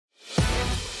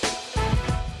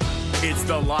It's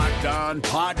the Locked On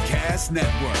Podcast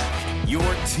Network, your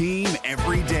team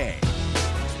every day.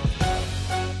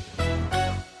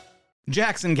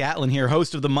 Jackson Gatlin here,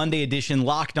 host of the Monday edition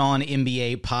Locked On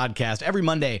NBA podcast. Every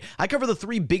Monday, I cover the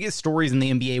three biggest stories in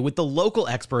the NBA with the local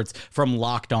experts from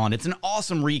Locked On. It's an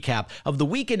awesome recap of the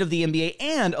weekend of the NBA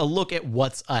and a look at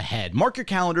what's ahead. Mark your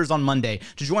calendars on Monday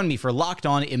to join me for Locked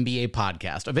On NBA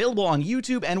podcast, available on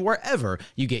YouTube and wherever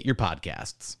you get your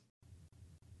podcasts.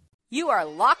 You are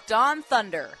Locked On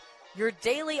Thunder, your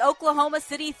daily Oklahoma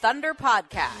City Thunder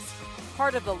podcast,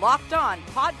 part of the Locked On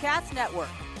Podcast Network,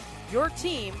 your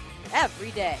team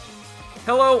every day.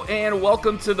 Hello and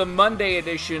welcome to the Monday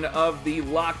edition of the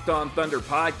Locked On Thunder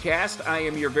podcast. I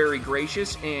am your very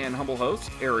gracious and humble host,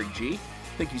 Eric G.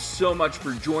 Thank you so much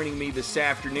for joining me this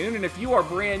afternoon. And if you are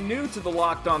brand new to the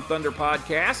Locked On Thunder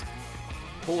podcast,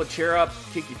 pull a chair up,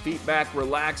 kick your feet back,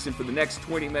 relax, and for the next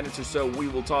 20 minutes or so, we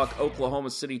will talk Oklahoma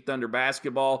City Thunder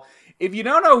basketball. If you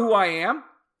don't know who I am,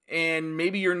 and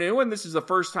maybe you're new and this is the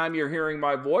first time you're hearing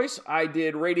my voice, I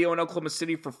did radio in Oklahoma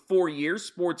City for 4 years,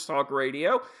 sports talk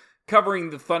radio,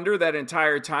 covering the Thunder that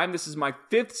entire time. This is my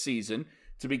fifth season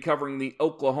to be covering the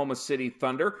Oklahoma City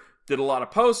Thunder. Did a lot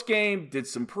of post-game, did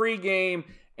some pre-game,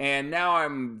 and now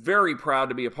I'm very proud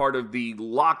to be a part of the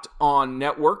Locked On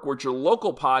Network, which is your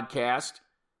local podcast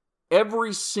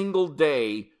every single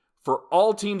day for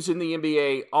all teams in the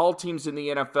NBA, all teams in the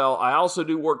NFL. I also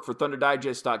do work for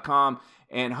ThunderDigest.com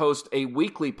and host a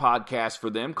weekly podcast for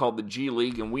them called the G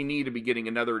League, and we need to be getting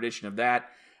another edition of that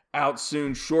out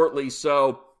soon shortly.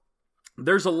 So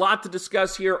there's a lot to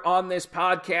discuss here on this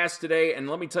podcast today, and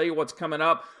let me tell you what's coming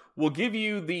up. We'll give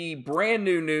you the brand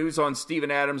new news on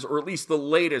Steven Adams, or at least the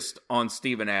latest on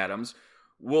Steven Adams.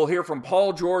 We'll hear from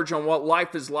Paul George on what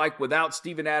life is like without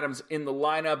Steven Adams in the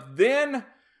lineup. Then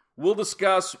we'll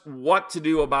discuss what to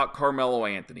do about Carmelo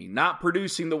Anthony not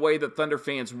producing the way that Thunder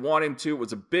fans want him to. It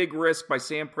was a big risk by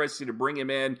Sam Presti to bring him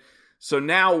in. So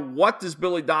now what does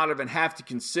Billy Donovan have to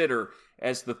consider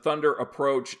as the Thunder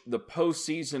approach the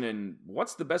postseason, and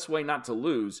what's the best way not to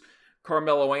lose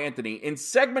Carmelo Anthony? In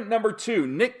segment number 2,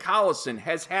 Nick Collison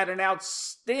has had an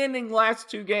outstanding last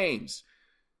 2 games.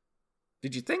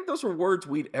 Did you think those were words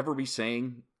we'd ever be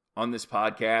saying on this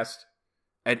podcast?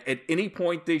 At any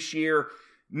point this year,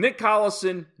 Nick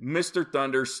Collison, Mr.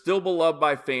 Thunder, still beloved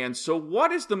by fans. So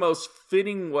what is the most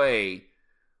fitting way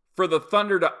for the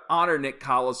Thunder to honor Nick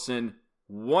Collison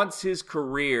once his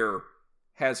career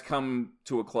has come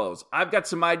to a close? I've got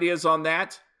some ideas on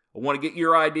that. I want to get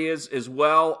your ideas as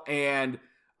well. And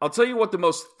I'll tell you what the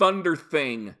most Thunder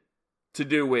thing to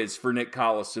do is for Nick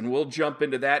Collison. We'll jump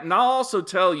into that. And I'll also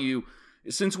tell you,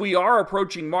 since we are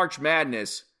approaching March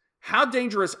Madness, how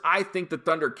dangerous I think the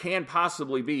Thunder can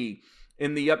possibly be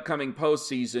in the upcoming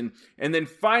postseason. And then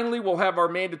finally, we'll have our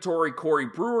mandatory Corey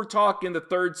Brewer talk in the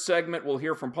third segment. We'll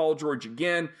hear from Paul George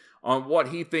again on what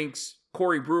he thinks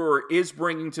Corey Brewer is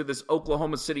bringing to this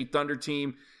Oklahoma City Thunder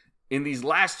team. In these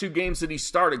last 2 games that he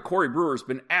started, Corey Brewer has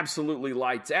been absolutely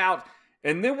lights out.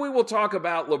 And then we will talk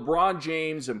about LeBron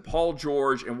James and Paul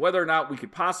George and whether or not we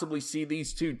could possibly see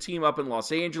these two team up in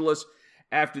Los Angeles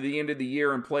after the end of the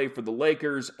year and play for the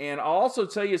Lakers. And I'll also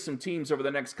tell you some teams over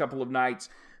the next couple of nights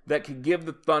that could give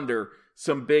the Thunder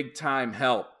some big-time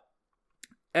help.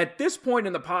 At this point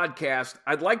in the podcast,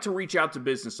 I'd like to reach out to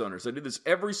business owners. I do this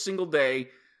every single day,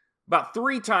 about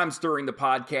 3 times during the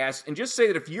podcast, and just say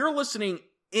that if you're listening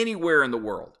anywhere in the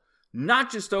world,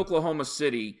 not just Oklahoma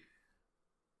City,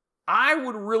 I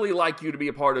would really like you to be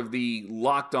a part of the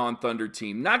Locked On Thunder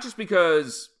team. Not just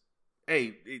because,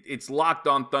 hey, it's Locked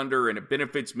On Thunder and it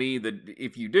benefits me that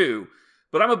if you do,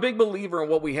 but I'm a big believer in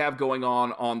what we have going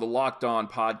on the Locked On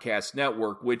Podcast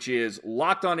Network, which is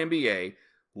Locked On NBA,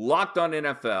 Locked On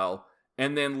NFL,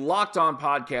 and then Locked On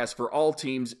Podcast for all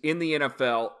teams in the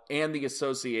NFL and the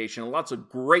association. Lots of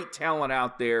great talent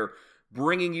out there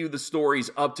bringing you the stories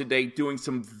up to date, doing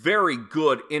some very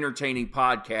good, entertaining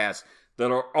podcasts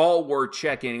that are all worth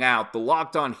checking out. The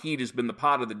Locked On Heat has been the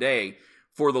pod of the day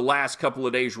for the last couple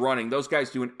of days running. Those guys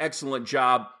do an excellent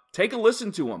job. Take a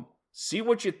listen to them. See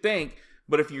what you think.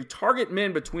 But if you target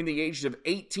men between the ages of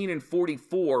 18 and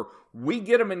 44, we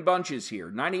get them in bunches here.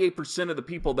 98% of the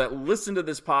people that listen to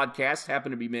this podcast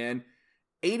happen to be men.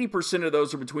 80% of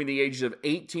those are between the ages of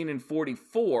 18 and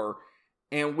 44.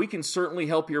 And we can certainly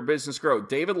help your business grow.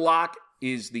 David Locke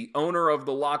is the owner of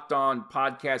the Locked On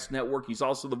Podcast Network. He's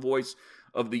also the voice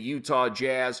of the Utah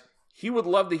Jazz. He would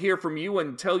love to hear from you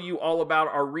and tell you all about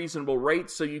our reasonable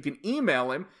rates. So you can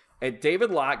email him at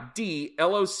davidlocke,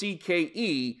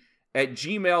 DLOCKE,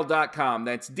 @gmail.com.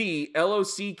 That's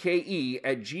DLOCKE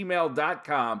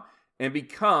 @gmail.com and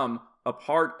become a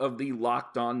part of the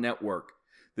Locked On Network.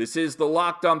 This is the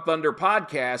Locked on Thunder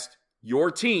podcast,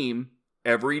 your team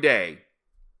every day.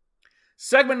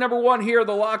 Segment number 1 here,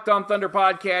 the Locked on Thunder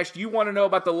podcast. You want to know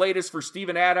about the latest for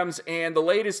Steven Adams, and the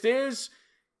latest is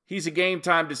he's a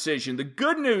game-time decision. The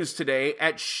good news today,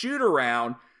 at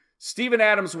shoot-around, Steven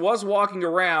Adams was walking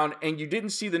around, and you didn't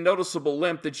see the noticeable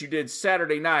limp that you did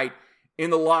Saturday night in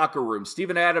the locker room.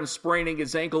 Steven Adams spraining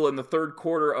his ankle in the third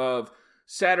quarter of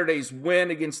Saturday's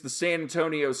win against the San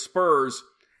Antonio Spurs.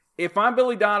 If I'm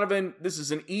Billy Donovan, this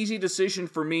is an easy decision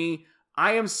for me.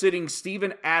 I am sitting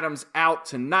Steven Adams out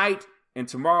tonight and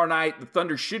tomorrow night. The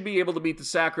Thunder should be able to beat the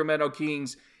Sacramento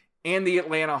Kings and the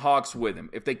Atlanta Hawks with him.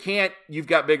 If they can't, you've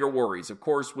got bigger worries. Of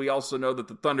course, we also know that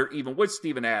the Thunder, even with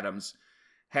Steven Adams,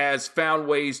 has found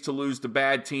ways to lose to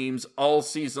bad teams all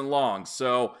season long.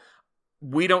 So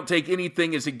we don't take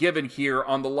anything as a given here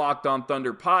on the Locked on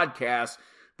Thunder podcast,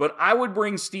 but I would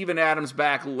bring Steven Adams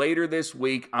back later this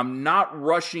week. I'm not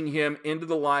rushing him into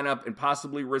the lineup and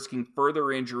possibly risking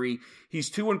further injury. He's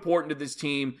too important to this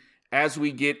team as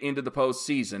we get into the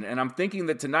postseason. And I'm thinking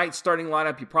that tonight's starting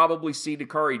lineup, you probably see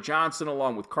Dakari Johnson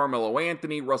along with Carmelo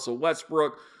Anthony, Russell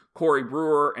Westbrook, Corey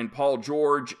Brewer, and Paul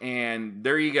George, and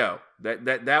there you go.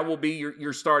 That will be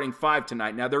your starting 5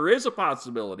 tonight. Now, there is a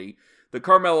possibility that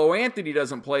Carmelo Anthony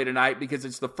doesn't play tonight because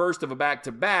it's the first of a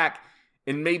back-to-back,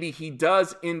 and maybe he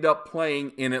does end up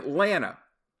playing in Atlanta.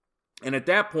 And at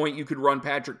that point, you could run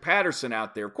Patrick Patterson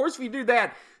out there. Of course, if you do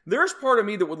that, there's part of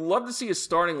me that would love to see a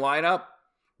starting lineup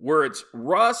where it's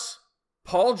Russ,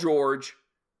 Paul George,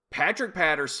 Patrick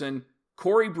Patterson,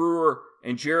 Corey Brewer,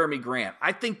 and Jeremy Grant.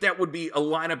 I think that would be a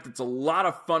lineup that's a lot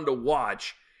of fun to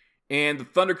watch. And the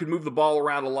Thunder could move the ball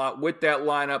around a lot with that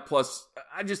lineup. Plus,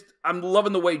 I'm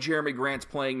loving the way Jeremy Grant's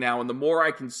playing now. And the more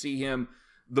I can see him,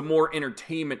 the more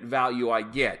entertainment value I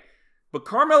get. But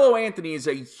Carmelo Anthony is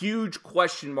a huge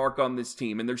question mark on this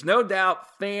team. And there's no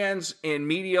doubt fans and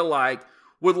media alike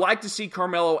would like to see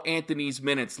Carmelo Anthony's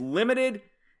minutes limited.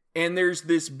 And there's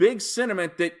this big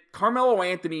sentiment that Carmelo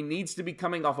Anthony needs to be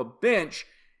coming off a bench,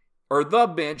 or the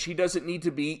bench. He doesn't need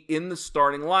to be in the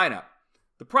starting lineup.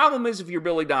 The problem is, if you're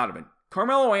Billy Donovan,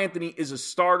 Carmelo Anthony is a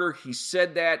starter. He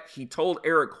said that. He told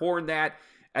Eric Horn that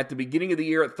at the beginning of the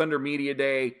year at Thunder Media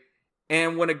Day.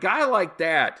 And when a guy like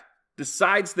that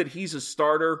decides that he's a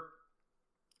starter,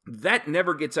 that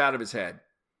never gets out of his head.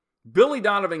 Billy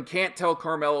Donovan can't tell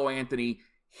Carmelo Anthony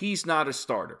he's not a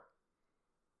starter.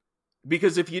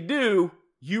 Because if you do,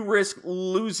 you risk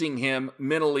losing him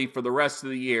mentally for the rest of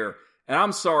the year. And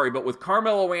I'm sorry, but with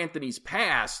Carmelo Anthony's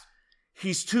past,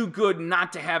 he's too good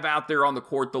not to have out there on the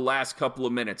court the last couple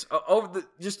of minutes.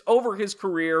 Over his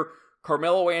career,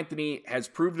 Carmelo Anthony has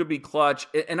proved to be clutch.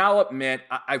 And I'll admit,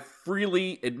 I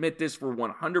freely admit this for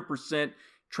 100%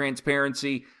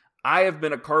 transparency. I have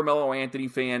been a Carmelo Anthony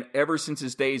fan ever since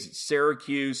his days at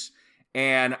Syracuse.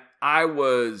 And I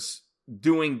was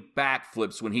doing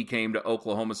backflips when he came to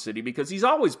Oklahoma City because he's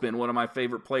always been one of my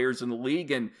favorite players in the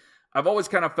league. And I've always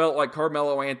kind of felt like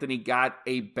Carmelo Anthony got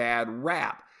a bad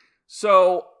rap.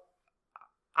 So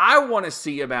I want to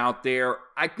see him out there.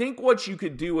 I think what you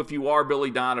could do if you are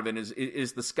Billy Donovan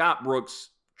is the Scott Brooks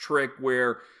trick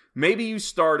where maybe you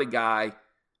start a guy,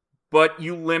 but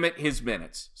you limit his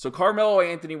minutes. So Carmelo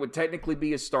Anthony would technically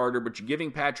be a starter, but you're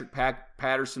giving Patrick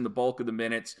Patterson the bulk of the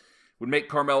minutes. Would make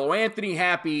Carmelo Anthony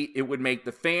happy. It would make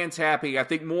the fans happy. I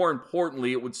think more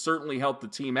importantly, it would certainly help the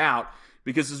team out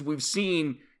because as we've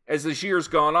seen, as this year's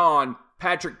gone on,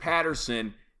 Patrick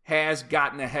Patterson has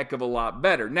gotten a heck of a lot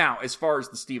better. Now, as far as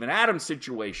the Steven Adams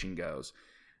situation goes,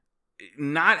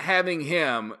 not having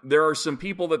him, there are some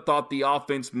people that thought the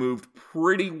offense moved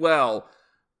pretty well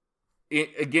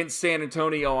against San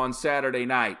Antonio on Saturday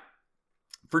night.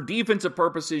 For defensive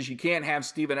purposes, you can't have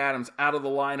Steven Adams out of the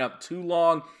lineup too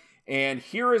long. And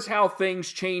here is how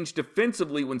things change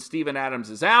defensively when Steven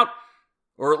Adams is out.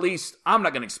 Or at least, I'm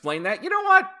not going to explain that. You know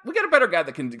what? We got a better guy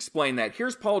that can explain that.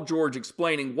 Here's Paul George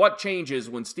explaining what changes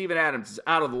when Steven Adams is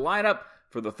out of the lineup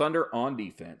for the Thunder on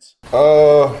defense.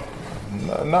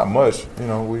 Not much. You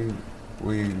know,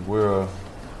 we're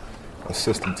a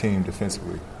system team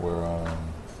defensively where,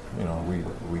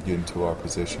 we get into our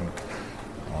position.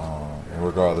 And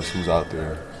regardless who's out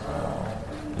there,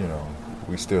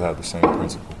 we still have the same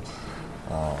principle.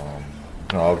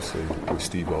 Obviously with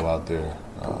Steve-O out there,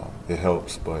 it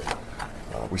helps, but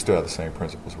we still have the same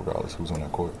principles regardless who's on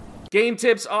that court. Game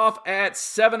tips off at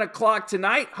 7 o'clock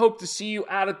tonight. Hope to see you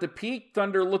out at the Peak.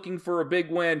 Thunder looking for a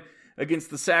big win against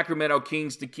the Sacramento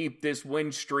Kings to keep this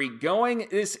win streak going.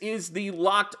 This is the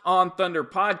Locked on Thunder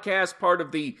podcast, part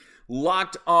of the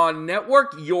Locked on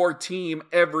Network, your team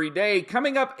every day.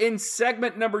 Coming up in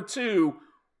segment number 2,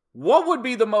 what would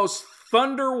be the most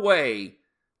Thunder way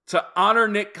to honor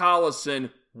Nick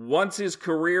Collison once his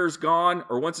career is gone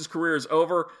or once his career is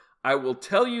over? I will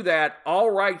tell you that all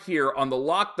right here on the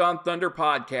Locked On Thunder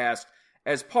podcast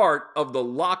as part of the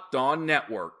Locked On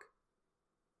Network.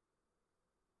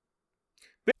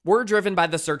 We're driven by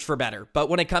the search for better, but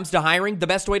when it comes to hiring, the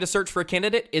best way to search for a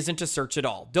candidate isn't to search at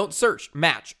all. Don't search,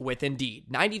 match with Indeed.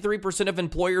 93% of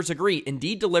employers agree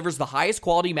Indeed delivers the highest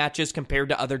quality matches compared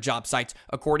to other job sites,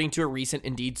 according to a recent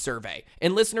Indeed survey.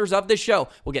 And listeners of this show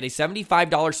will get a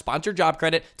 $75 sponsored job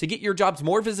credit to get your jobs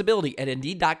more visibility at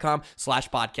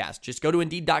Indeed.com/podcast. Just go to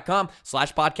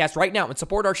Indeed.com/podcast right now and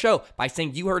support our show by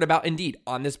saying you heard about Indeed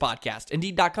on this podcast.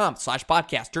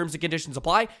 Indeed.com/podcast. Terms and conditions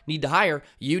apply. Need to hire?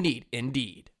 You need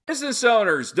Indeed. Business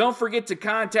owners, don't forget to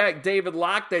contact David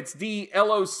Locke, that's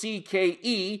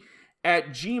DLOCKE, at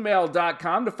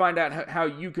gmail.com to find out how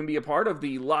you can be a part of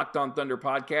the Locked On Thunder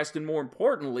podcast and, more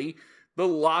importantly, the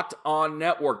Locked On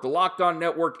Network. The Locked On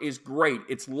Network is great.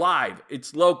 It's live.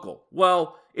 It's local.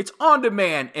 Well, it's on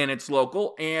demand and it's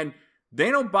local, and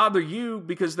they don't bother you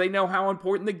because they know how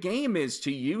important the game is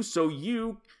to you, so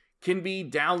you can be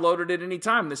downloaded at any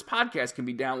time. This podcast can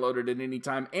be downloaded at any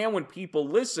time, and when people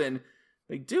listen,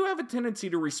 they do have a tendency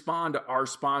to respond to our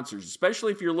sponsors,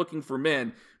 especially if you're looking for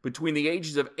men between the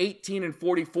ages of 18 and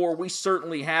 44. We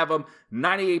certainly have them.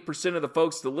 98% of the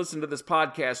folks that listen to this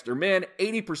podcast are men.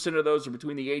 80% of those are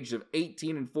between the ages of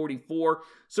 18 and 44.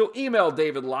 So email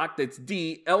David Locke, that's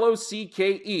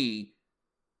DLOCKE,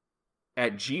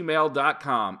 at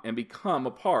gmail.com, and become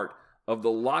a part of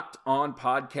the Locked On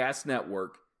Podcast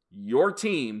Network, your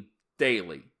team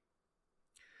daily.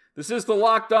 This is the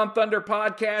Locked On Thunder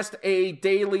podcast, a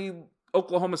daily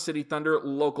Oklahoma City Thunder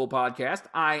local podcast.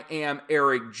 I am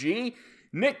Eric G.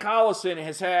 Nick Collison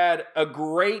has had a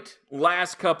great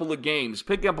last couple of games,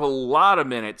 picking up a lot of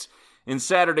minutes in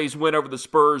Saturday's win over the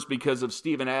Spurs because of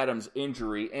Steven Adams'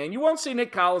 injury. And you won't see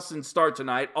Nick Collison start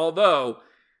tonight, although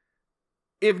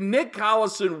if Nick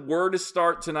Collison were to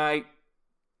start tonight,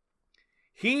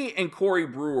 he and Corey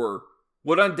Brewer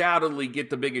would undoubtedly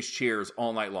get the biggest cheers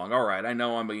all night long. All right, I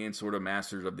know I'm being sort of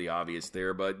masters of the obvious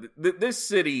there, but this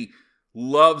city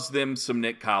loves them some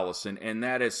Nick Collison, and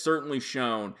that has certainly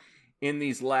shown in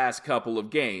these last couple of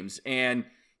games. And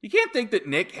you can't think that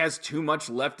Nick has too much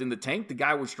left in the tank. The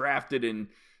guy was drafted in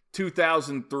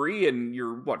 2003, and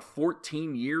you're,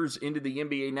 14 years into the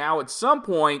NBA now. At some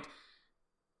point,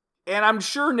 and I'm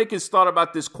sure Nick has thought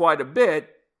about this quite a bit,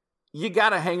 you got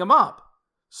to hang him up.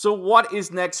 So what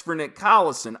is next for Nick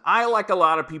Collison? I, like a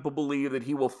lot of people, believe that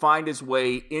he will find his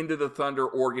way into the Thunder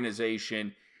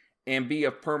organization and be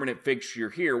a permanent fixture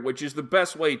here, which is the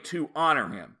best way to honor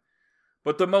him.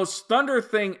 But the most Thunder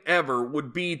thing ever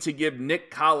would be to give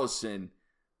Nick Collison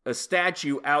a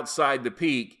statue outside the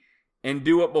Peak and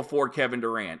do it before Kevin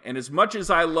Durant. And as much as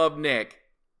I love Nick,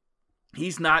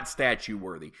 he's not statue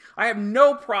worthy. I have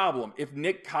no problem if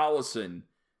Nick Collison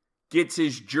gets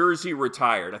his jersey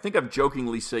retired. I think I've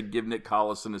jokingly said give Nick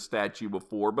Collison a statue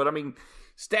before, but I mean,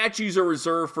 statues are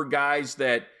reserved for guys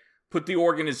that put the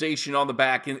organization on the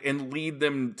back and lead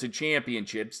them to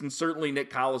championships, and certainly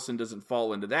Nick Collison doesn't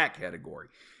fall into that category.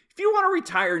 If you want to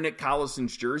retire Nick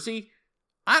Collison's jersey,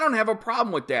 I don't have a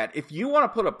problem with that. If you want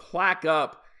to put a plaque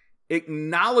up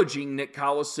acknowledging Nick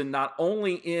Collison not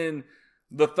only in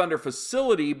the Thunder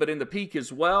facility, but in the Peak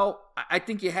as well, I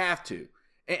think you have to.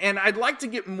 And I'd like to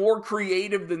get more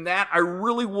creative than that. I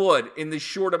really would in this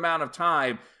short amount of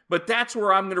time. But that's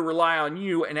where I'm going to rely on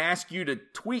you and ask you to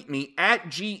tweet me at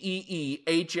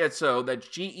GEEHSO. That's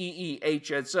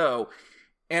GEEHSO.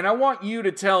 And I want you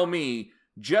to tell me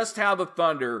just how the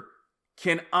Thunder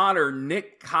can honor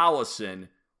Nick Collison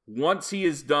once he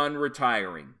is done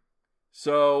retiring.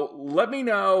 So let me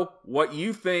know what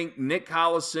you think Nick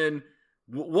Collison.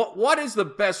 What is the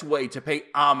best way to pay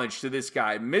homage to this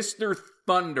guy, Mr.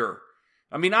 Thunder?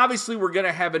 I mean, obviously, we're going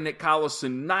to have a Nick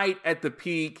Collison night at the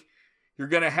Peak. You're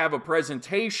going to have a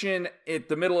presentation at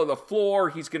the middle of the floor.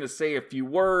 He's going to say a few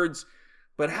words.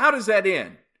 But how does that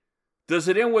end? Does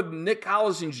it end with Nick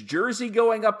Collison's jersey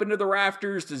going up into the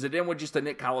rafters? Does it end with just a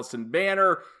Nick Collison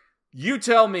banner? You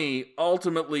tell me,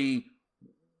 ultimately,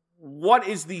 what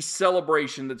is the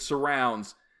celebration that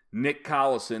surrounds Nick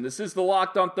Collison? This is the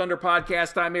Locked On Thunder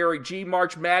podcast. I'm Eric G.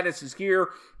 March Madness is here.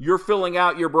 You're filling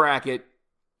out your bracket,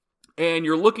 and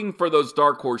you're looking for those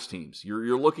dark horse teams.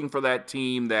 You're looking for that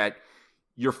team that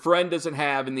your friend doesn't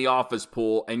have in the office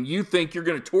pool, and you think you're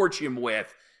going to torch him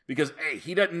with because, hey,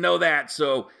 he doesn't know that,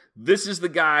 so this is the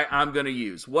guy I'm going to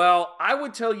use. Well, I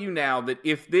would tell you now that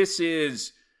if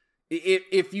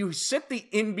you set the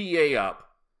NBA up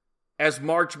as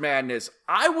March Madness,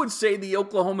 I would say the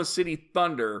Oklahoma City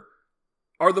Thunder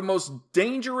are the most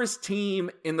dangerous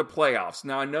team in the playoffs.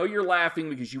 Now, I know you're laughing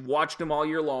because you watched them all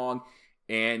year long,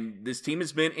 and this team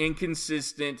has been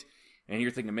inconsistent, and you're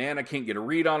thinking, man, I can't get a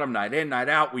read on them night in, night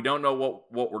out. We don't know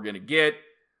what we're going to get.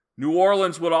 New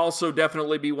Orleans would also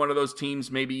definitely be one of those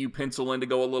teams maybe you pencil in to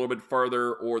go a little bit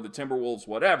further, or the Timberwolves,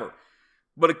 whatever.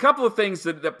 But a couple of things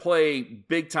that play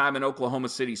big time in Oklahoma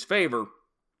City's favor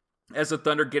as the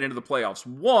Thunder get into the playoffs.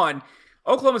 One,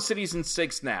 Oklahoma City's in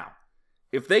 6th now.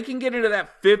 If they can get into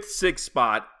that 5th, 6th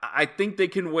spot, I think they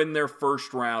can win their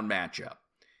first round matchup.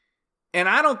 And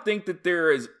I don't think that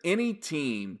there is any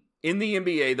team in the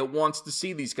NBA that wants to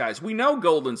see these guys. We know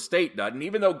Golden State doesn't.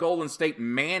 Even though Golden State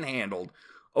manhandled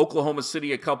Oklahoma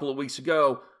City a couple of weeks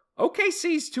ago,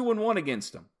 OKC's 2-1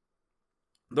 against them.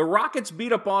 The Rockets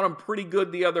beat up on them pretty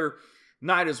good the other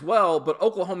night as well, but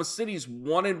Oklahoma City's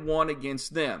 1-1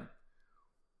 against them.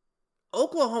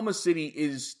 Oklahoma City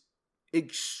is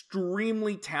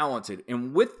extremely talented,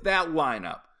 and with that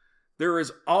lineup, there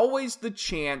is always the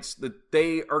chance that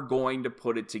they are going to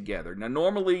put it together. Now,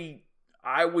 normally,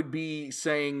 I would be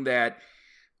saying that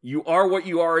you are what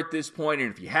you are at this point,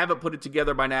 and if you haven't put it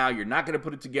together by now, you're not going to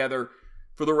put it together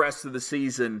for the rest of the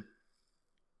season.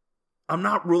 I'm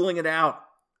not ruling it out.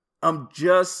 I'm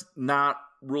just not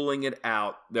ruling it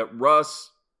out that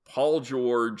Russ, Paul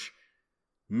George,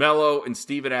 Melo, and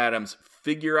Steven Adams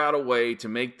figure out a way to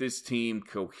make this team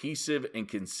cohesive and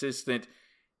consistent,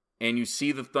 and you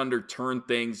see the Thunder turn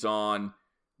things on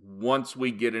once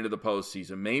we get into the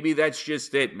postseason. Maybe that's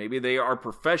just it. Maybe they are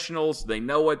professionals. They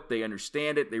know it. They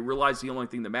understand it. They realize the only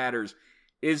thing that matters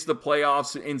is the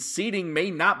playoffs, and seeding may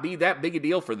not be that big a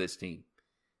deal for this team.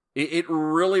 It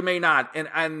really may not.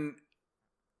 And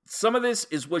some of this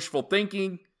is wishful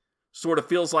thinking, sort of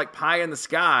feels like pie in the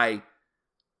sky.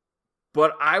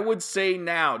 But I would say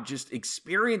now, just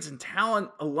experience and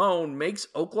talent alone makes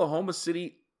Oklahoma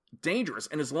City dangerous.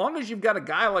 And as long as you've got a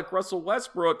guy like Russell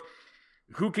Westbrook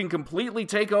who can completely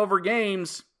take over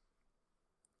games,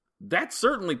 that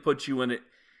certainly puts you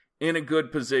in a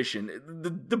good position.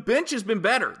 The bench has been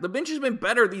better. The bench has been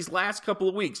better these last couple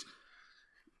of weeks.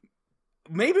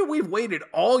 Maybe we've waited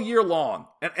all year long,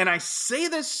 and I say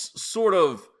this sort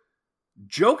of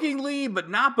jokingly, but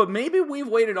maybe we've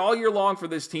waited all year long for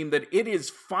this team, that it is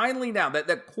finally now,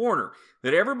 that corner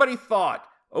that everybody thought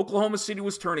Oklahoma City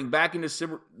was turning back in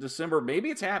December, maybe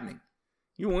it's happening.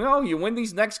 You win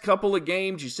these next couple of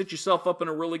games, you sit yourself up in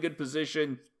a really good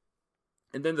position,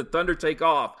 and then the Thunder take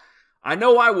off. I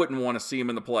know I wouldn't want to see them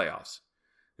in the playoffs.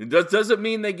 Does it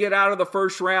mean they get out of the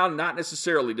first round? Not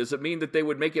necessarily. Does it mean that they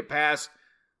would make it past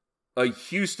a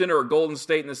Houston or a Golden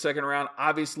State in the second round?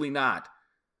 Obviously not.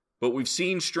 But we've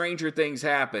seen stranger things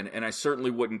happen, and I certainly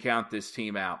wouldn't count this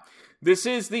team out. This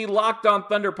is the Locked On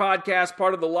Thunder podcast,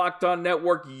 part of the Locked On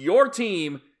Network, your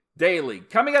team daily.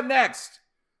 Coming up next,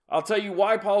 I'll tell you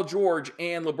why Paul George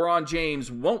and LeBron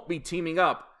James won't be teaming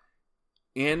up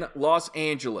in Los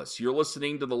Angeles. You're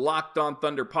listening to the Locked On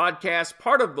Thunder podcast,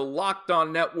 part of the Locked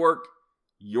On Network,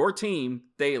 your team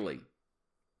daily.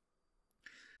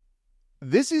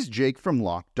 This is Jake from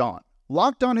Locked On.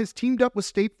 Locked On has teamed up with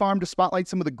State Farm to spotlight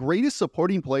some of the greatest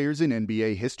supporting players in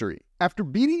NBA history. After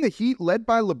beating the Heat led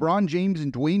by LeBron James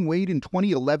and Dwayne Wade in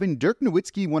 2011, Dirk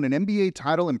Nowitzki won an NBA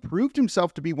title and proved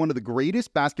himself to be one of the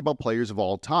greatest basketball players of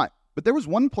all time. But there was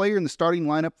one player in the starting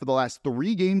lineup for the last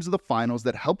 3 games of the finals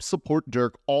that helped support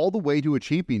Dirk all the way to a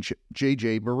championship,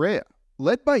 JJ Barea.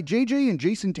 Led by JJ and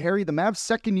Jason Terry, the Mavs'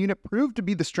 second unit proved to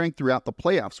be the strength throughout the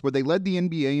playoffs, where they led the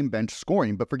NBA in bench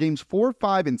scoring. But for games 4,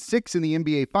 5, and 6 in the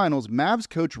NBA Finals, Mavs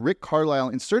coach Rick Carlisle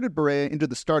inserted Barea into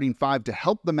the starting 5 to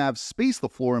help the Mavs space the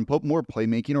floor and put more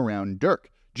playmaking around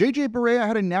Dirk. JJ Barea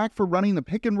had a knack for running the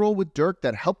pick and roll with Dirk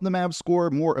that helped the Mavs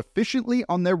score more efficiently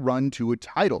on their run to a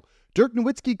title. Dirk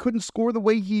Nowitzki couldn't score the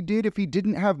way he did if he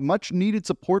didn't have much needed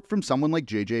support from someone like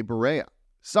JJ Barea.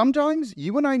 Sometimes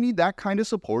you and I need that kind of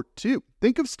support too.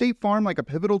 Think of State Farm like a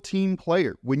pivotal team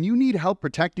player. When you need help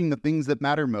protecting the things that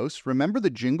matter most, remember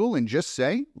the jingle and just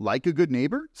say, like a good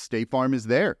neighbor, State Farm is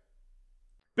there.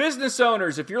 Business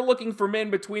owners, if you're looking for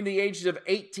men between the ages of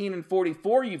 18 and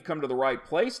 44, you've come to the right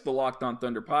place. The Locked On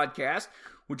Thunder podcast,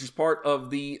 which is part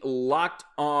of the Locked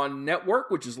On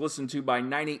Network, which is listened to by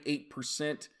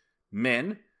 98%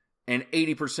 men. And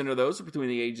 80% of those are between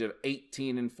the age of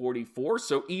 18 and 44.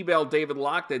 So email David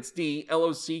Locke, that's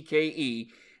DLOCKE,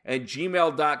 at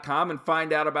gmail.com and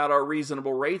find out about our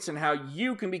reasonable rates and how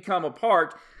you can become a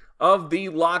part of the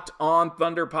Locked On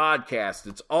Thunder podcast.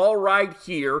 It's all right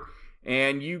here,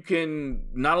 and you can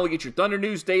not only get your Thunder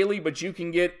news daily, but you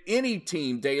can get any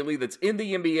team daily that's in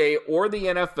the NBA or the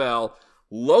NFL,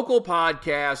 local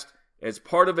podcast, as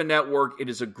part of a network. It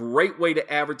is a great way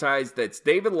to advertise. That's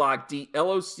David Locke,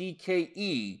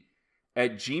 DLOCKE,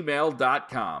 at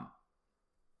gmail.com.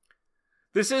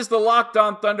 This is the Locked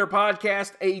On Thunder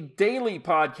podcast, a daily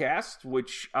podcast,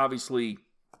 which obviously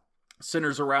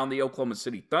centers around the Oklahoma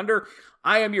City Thunder.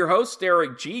 I am your host,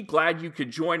 Eric G. Glad you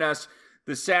could join us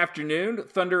this afternoon.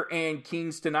 Thunder and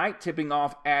Kings tonight, tipping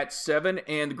off at 7.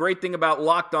 And the great thing about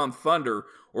Locked On Thunder,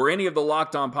 or any of the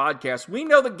Locked On podcasts, we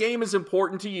know the game is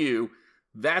important to you.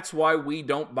 That's why we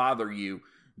don't bother you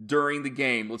during the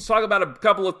game. Let's talk about a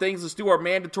couple of things. Let's do our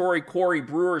mandatory Corey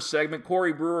Brewer segment.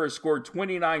 Corey Brewer has scored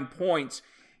 29 points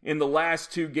in the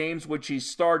last 2 games, which he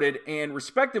started, and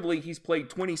respectively, he's played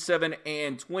 27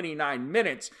 and 29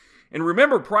 minutes. And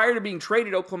remember, prior to being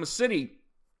traded to Oklahoma City,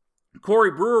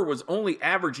 Corey Brewer was only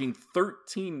averaging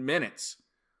 13 minutes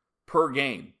per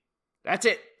game. That's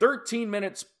it, 13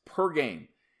 minutes per game.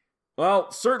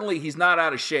 Well, certainly he's not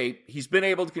out of shape. He's been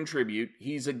able to contribute.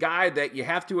 He's a guy that you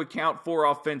have to account for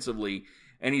offensively,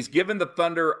 and he's given the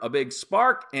Thunder a big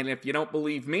spark. And if you don't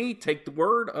believe me, take the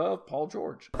word of Paul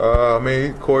George.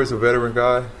 Corey's a veteran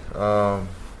guy.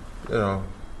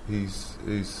 He's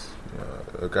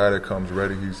a guy that comes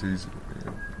ready. He's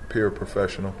a pure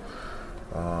professional.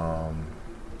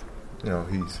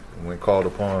 He's when called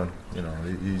upon,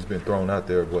 he's been thrown out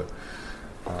there, but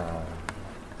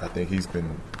I think he's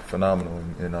been phenomenal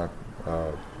in our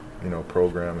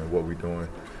program and what we're doing.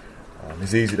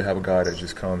 It's easy to have a guy that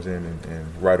just comes in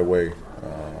and right away,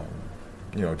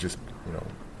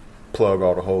 plug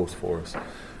all the holes for us.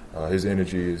 His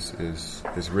energy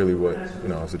is really what,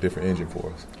 it's a different engine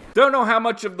for us. Don't know how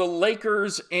much of the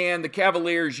Lakers and the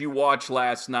Cavaliers you watched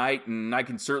last night, and I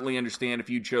can certainly understand if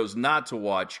you chose not to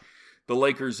watch the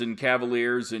Lakers and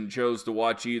Cavaliers and chose to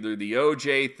watch either the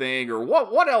OJ thing or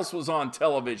what else was on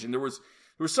television. There was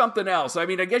something else. I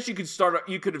mean, I guess you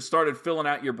could have started filling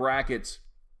out your brackets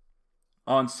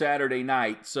on Saturday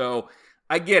night. So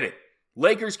I get it.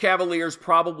 Lakers, Cavaliers,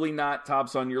 probably not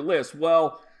tops on your list.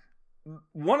 Well,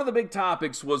 one of the big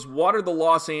topics was, what are the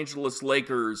Los Angeles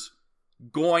Lakers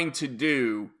going to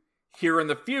do here in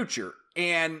the future?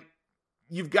 And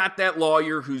you've got that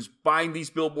lawyer who's buying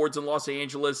these billboards in Los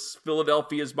Angeles.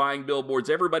 Philadelphia's buying billboards.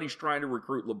 Everybody's trying to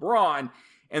recruit LeBron.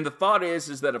 And the thought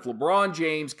is that if LeBron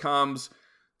James comes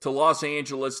to Los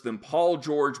Angeles, then Paul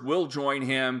George will join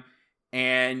him,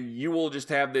 and you will just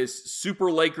have this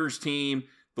super Lakers team.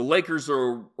 The Lakers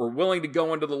are willing to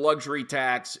go into the luxury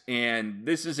tax, and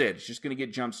this is it. It's just going to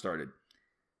get jump-started.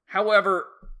 However,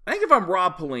 I think if I'm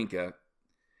Rob Pelinka,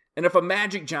 and if I'm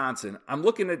Magic Johnson, I'm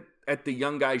looking at the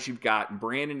young guys you've got,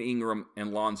 Brandon Ingram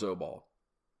and Lonzo Ball.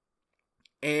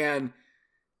 And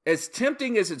as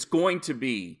tempting as it's going to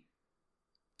be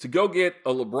to go get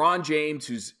a LeBron James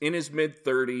who's in his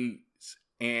mid-30s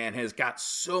and has got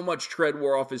so much tread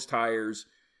wear off his tires,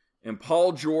 and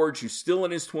Paul George, who's still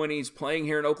in his 20s, playing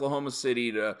here in Oklahoma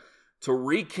City to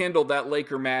rekindle that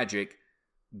Laker magic,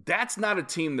 that's not a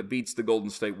team that beats the Golden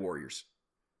State Warriors.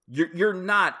 You're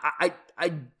not.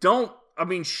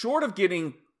 Short of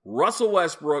getting Russell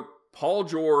Westbrook, Paul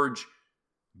George,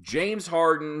 James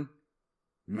Harden,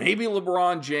 maybe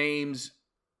LeBron James,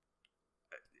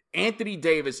 Anthony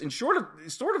Davis, and sort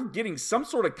of getting some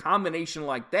sort of combination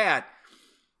like that,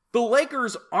 the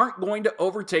Lakers aren't going to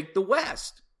overtake the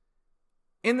West.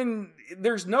 And then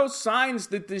there's no signs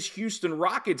that this Houston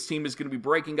Rockets team is going to be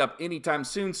breaking up anytime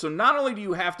soon. So not only do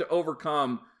you have to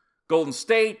overcome Golden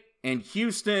State and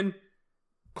Houston,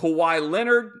 Kawhi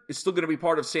Leonard is still going to be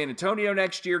part of San Antonio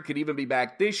next year, could even be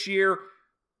back this year.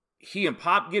 He and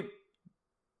Pop get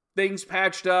things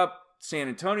patched up. San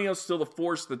Antonio's still the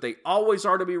force that they always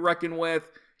are to be reckoned with.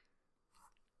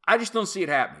 I just don't see it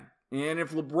happening. And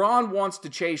if LeBron wants to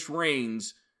chase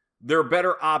rings, there are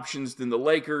better options than the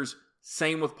Lakers.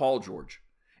 Same with Paul George.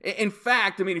 In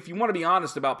fact, if you want to be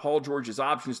honest about Paul George's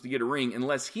options to get a ring,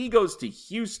 unless he goes to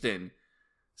Houston,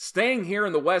 staying here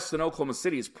in the West in Oklahoma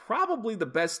City is probably the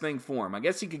best thing for him. I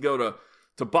guess he could go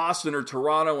to Boston or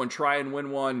Toronto and try and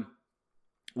win one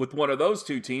with one of those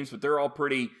two teams, but they're all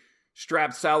pretty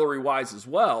strapped salary-wise as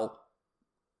well.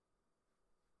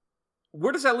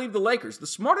 Where does that leave the Lakers? The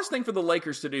smartest thing for the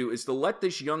Lakers to do is to let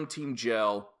this young team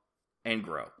gel and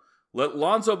grow. Let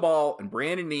Lonzo Ball and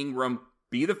Brandon Ingram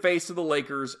be the face of the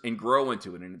Lakers and grow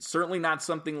into it. And it's certainly not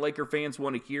something Laker fans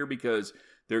want to hear because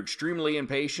they're extremely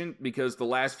impatient because the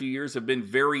last few years have been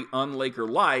very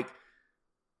un-Laker-like.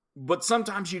 But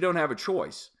sometimes you don't have a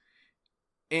choice.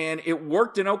 And it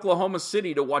worked in Oklahoma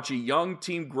City to watch a young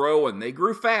team grow, and they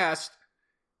grew fast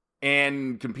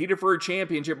and competed for a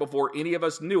championship before any of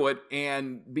us knew it.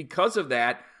 And because of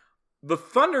that, the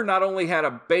Thunder not only had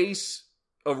a base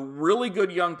of really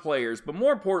good young players, but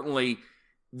more importantly,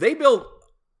 they built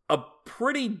a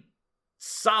pretty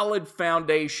solid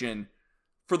foundation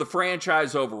for the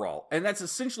franchise overall. And that's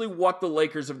essentially what the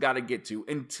Lakers have got to get to.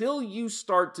 Until you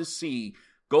start to see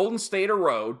Golden State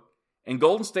erode, and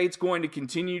Golden State's going to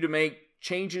continue to make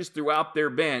changes throughout their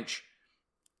bench,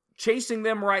 chasing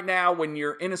them right now when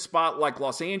you're in a spot like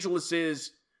Los Angeles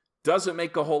is, doesn't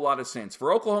make a whole lot of sense.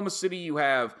 For Oklahoma City, you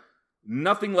have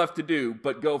nothing left to do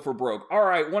but go for broke. All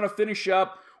right, want to finish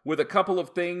up with a couple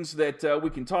of things that we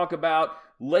can talk about.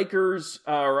 Lakers,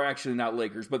 or actually not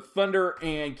Lakers, but Thunder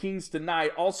and Kings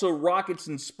tonight. Also Rockets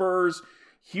and Spurs.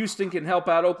 Houston can help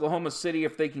out Oklahoma City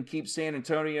if they can keep San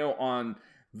Antonio on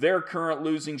their current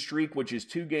losing streak, which is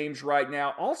 2 games right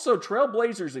now. Also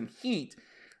Trailblazers and Heat.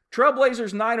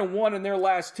 Trailblazers 9-1 in their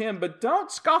last 10, but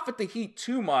don't scoff at the Heat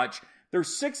too much. They're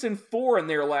 6-4 in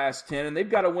their last 10, and they've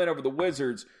got to win over the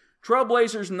Wizards.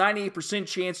 Trailblazers, 98%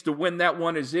 chance to win that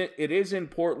one. It is in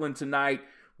Portland tonight.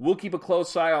 We'll keep a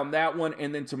close eye on that one.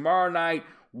 And then tomorrow night,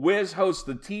 Wiz hosts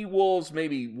the T-Wolves.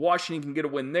 Maybe Washington can get a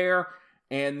win there.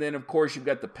 And then, of course, you've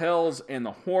got the Pels and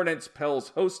the Hornets. Pels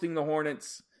hosting the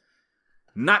Hornets.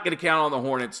 Not going to count on the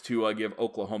Hornets to give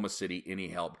Oklahoma City any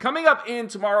help. Coming up in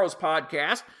tomorrow's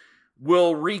podcast,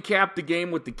 we'll recap the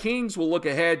game with the Kings. We'll look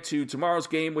ahead to tomorrow's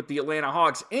game with the Atlanta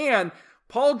Hawks. And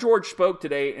Paul George spoke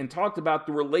today and talked about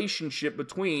the relationship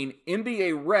between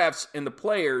NBA refs and the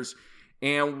players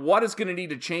and what is going to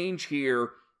need to change here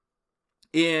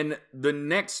in the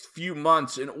next few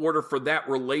months in order for that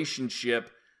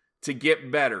relationship to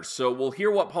get better. So we'll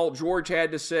hear what Paul George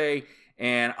had to say,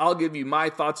 and I'll give you my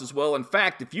thoughts as well. In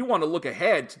fact, if you want to look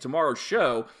ahead to tomorrow's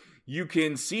show, you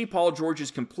can see Paul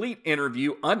George's complete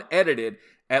interview unedited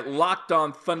at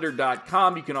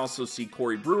LockedOnThunder.com. You can also see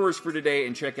Corey Brewer's for today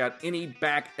and check out any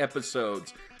back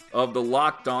episodes of the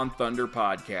Locked On Thunder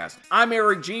podcast. I'm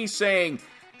Eric G saying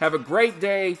have a great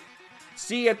day.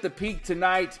 See you at the Peak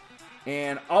tonight.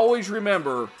 And always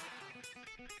remember,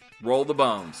 roll the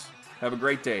bones. Have a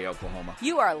great day, Oklahoma.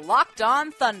 You are Locked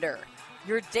On Thunder,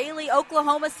 your daily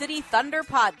Oklahoma City Thunder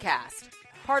podcast.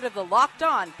 Part of the Locked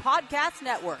On Podcast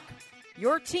Network,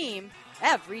 your team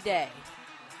every day.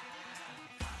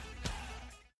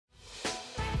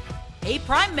 Hey,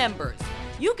 Prime members,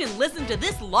 you can listen to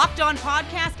this Locked On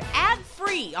podcast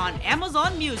ad-free on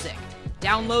Amazon Music.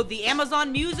 Download the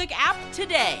Amazon Music app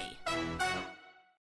today.